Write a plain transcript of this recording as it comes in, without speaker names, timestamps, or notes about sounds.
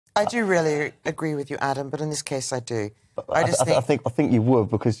I do really agree with you, Adam, but in this case I do. I think you would,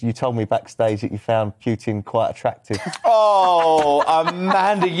 because you told me backstage that you found Putin quite attractive. Oh,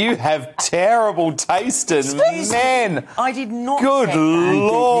 Amanda, you have terrible taste in men. I did not. Good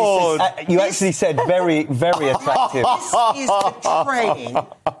Lord. You actually said very, very attractive. This is betraying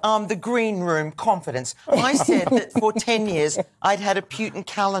the green room confidence. I said that for 10 years I'd had a Putin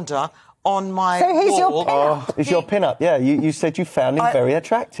calendar on my So he's your wall. pin-up? Is your pin-up? Yeah, you said you found him very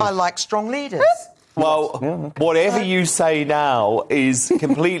attractive. I like strong leaders. Well, whatever you say now is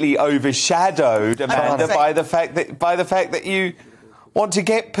completely overshadowed, Amanda, by the fact that you want to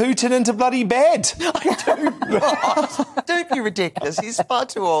get Putin into bloody bed. I do not. Don't be ridiculous. He's far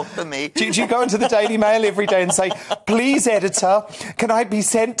too old for me. Do you go into the Daily Mail every day and say, please, editor, can I be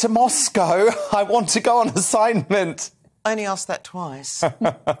sent to Moscow? I want to go on assignment. I only asked that twice.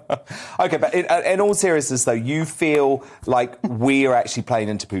 OK, but in all seriousness, though, you feel like we're actually playing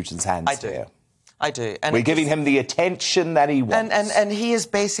into Putin's hands here. I do. And we're giving him the attention that he wants. And he has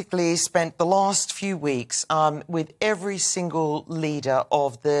basically spent the last few weeks with every single leader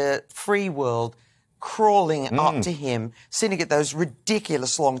of the free world crawling up to him, sitting at those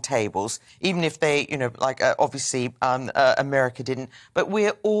ridiculous long tables, even if they, obviously America didn't. But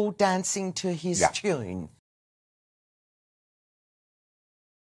we're all dancing to his tune.